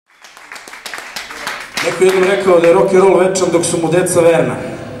Neko je jednom rekao da je rock'n'roll večan dok su mu deca verna.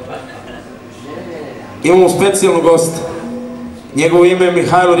 Imamo specijalnog gosta. Njegovo ime je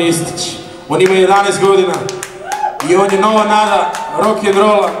Mihailo Ristić. On ima 11 godina i on je nova nada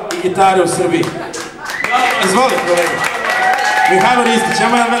rock'n'rolla i gitare u Srbiji. Izvoli, kolega. Mihailo Ristić,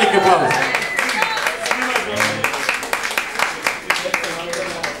 ima jedan veliki aplauz.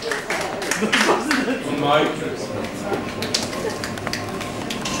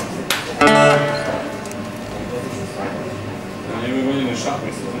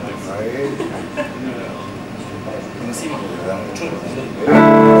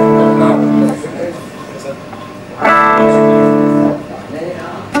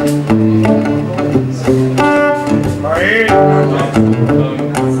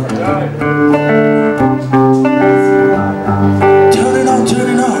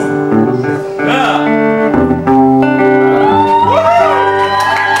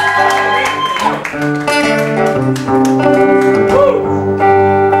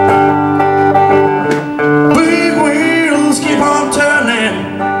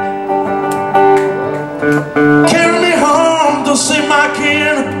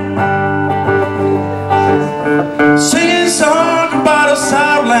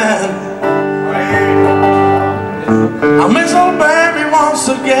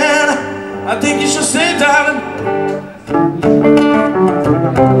 I think you should sit down.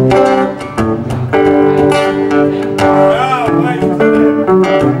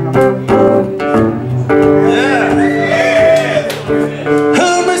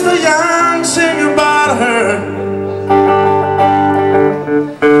 Heard Mr. Young sing about her.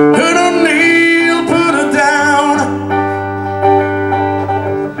 Heard O'Neill put her down.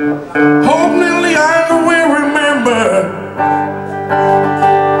 Hope Neil Young will remember.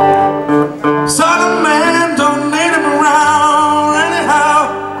 Son man don't need him around anyhow.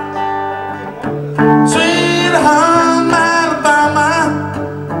 Sweet home Alabama,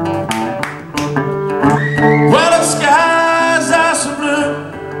 where the skies are so blue.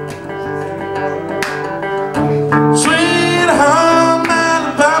 Sweet home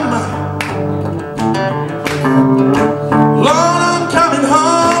Alabama, Lord, I'm coming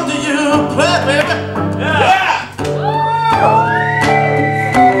home to you. Play, baby. Yeah.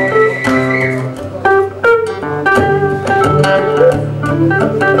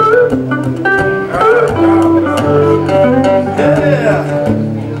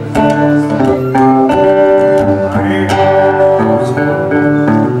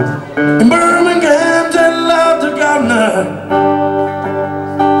 In Birmingham, they love the governor.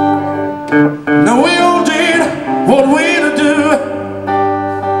 Now we all did what we to do.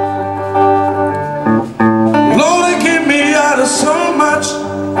 Lord, they keep me out of so much.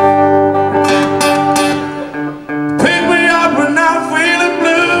 Pick me up when I'm feeling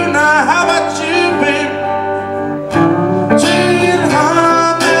blue. Now how about you, babe? Sweet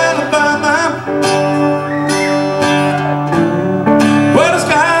home Alabama, where the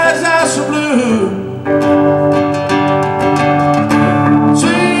skies are so blue.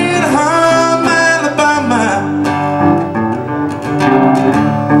 Sweet home Alabama,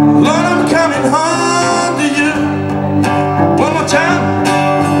 Lord, I'm coming home to you. One more time.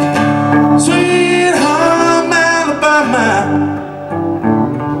 Sweet home Alabama,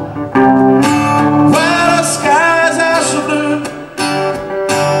 where the skies are so blue.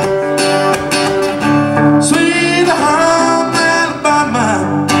 Sweet home Alabama,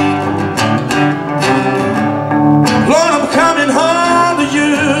 Lord, I'm coming home to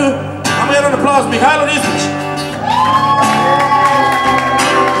you. I'm here on applause, Mihailo Ristic.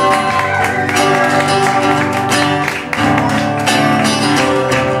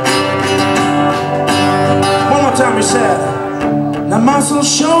 One more time, we said. Now my soul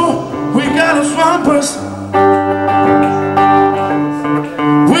sure we got a swampers.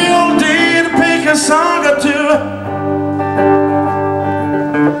 We all did pick a song or two.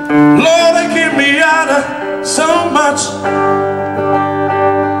 Lord, they keep me out of so much.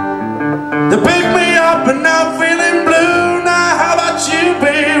 They pick me up and I'm feeling blue. Now how about you,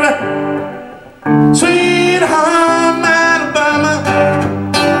 baby? Sweet home Alabama,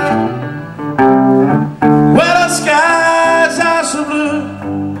 where the skies are so blue.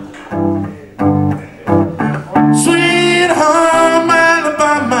 Sweet home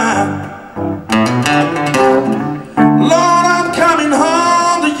Alabama, Lord, I'm coming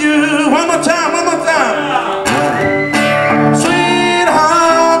home to you. One more time, one more time. Sweet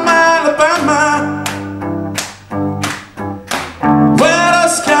home Alabama, where the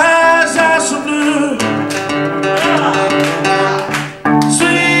skies are so blue.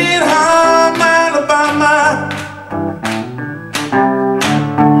 Sweet home Alabama,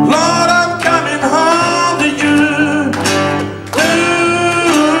 Lord, I'm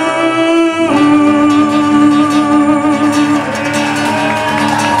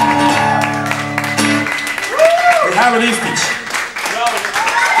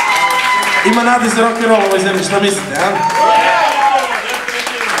Ima nade za rock'n'roll u ovoj zemlji, šta mislite, a?